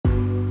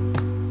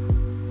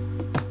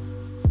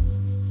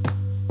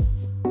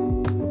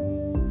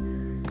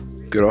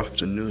Good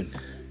afternoon,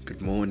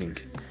 good morning.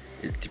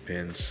 It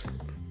depends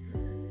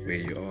where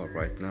you are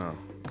right now,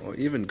 or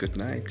even good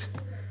night.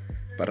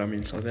 But I'm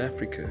in South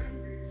Africa,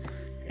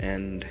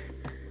 and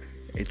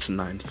it's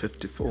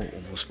 9:54,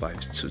 almost 5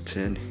 to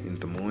 10 in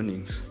the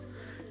mornings,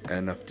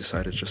 and I've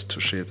decided just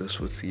to share this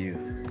with you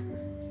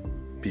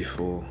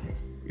before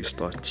you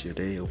start your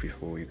day or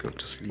before you go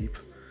to sleep.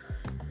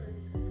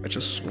 I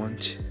just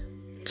want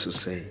to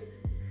say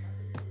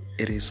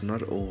it is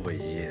not over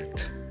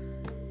yet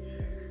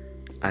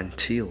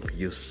until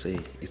you say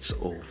it's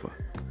over.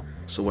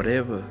 So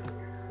whatever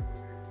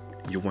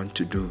you want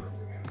to do,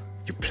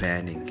 you're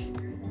planning,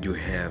 you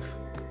have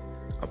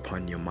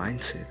upon your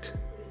mindset,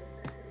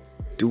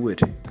 do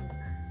it.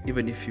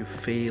 Even if you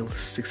fail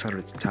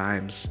 600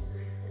 times,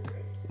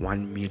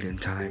 1,000,000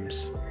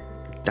 times,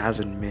 it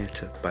doesn't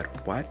matter.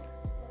 But what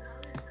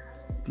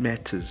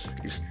matters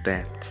is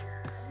that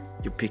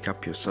you pick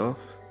up yourself,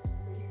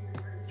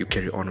 you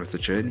carry on with the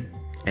journey,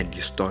 and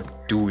you start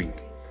doing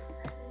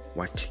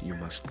what you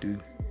must do.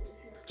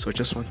 So I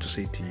just want to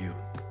say to you,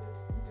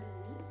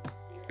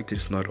 it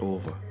is not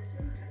over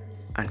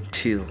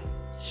until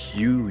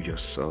you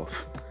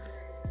yourself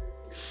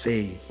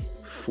say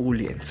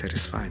fully and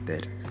satisfied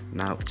that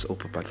now it's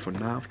over. But for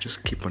now,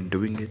 just keep on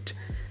doing it.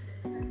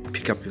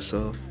 Pick up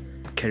yourself,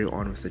 carry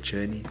on with the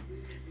journey,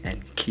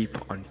 and keep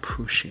on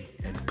pushing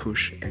and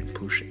push and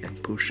push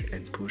and push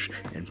and push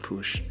and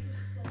push.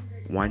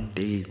 One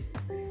day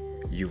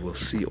you will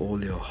see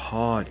all your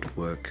hard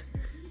work,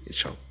 it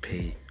shall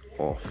pay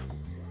off.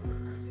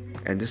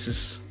 And this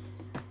is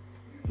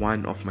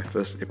one of my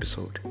first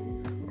episode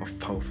of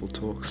Powerful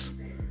Talks,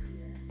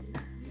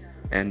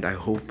 and I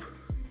hope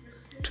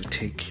to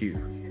take you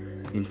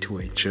into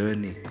a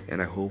journey,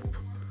 and I hope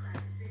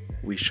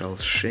we shall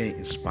share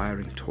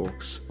inspiring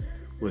talks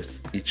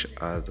with each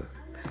other.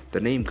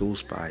 The name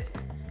goes by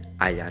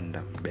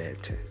Ayanda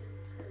Mbete,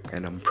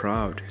 and I'm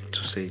proud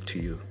to say to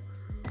you,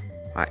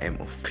 I am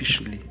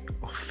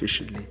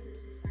officially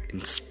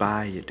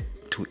inspired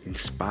to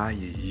inspire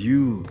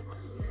you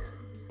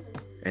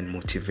and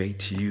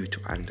motivate you to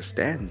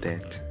understand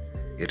that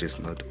it is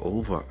not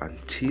over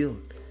until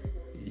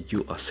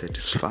you are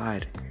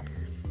satisfied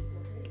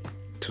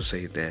to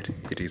say that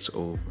it is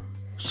over.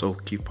 So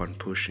keep on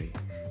pushing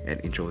and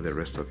enjoy the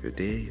rest of your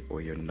day or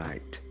your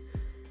night.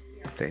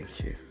 Thank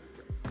you.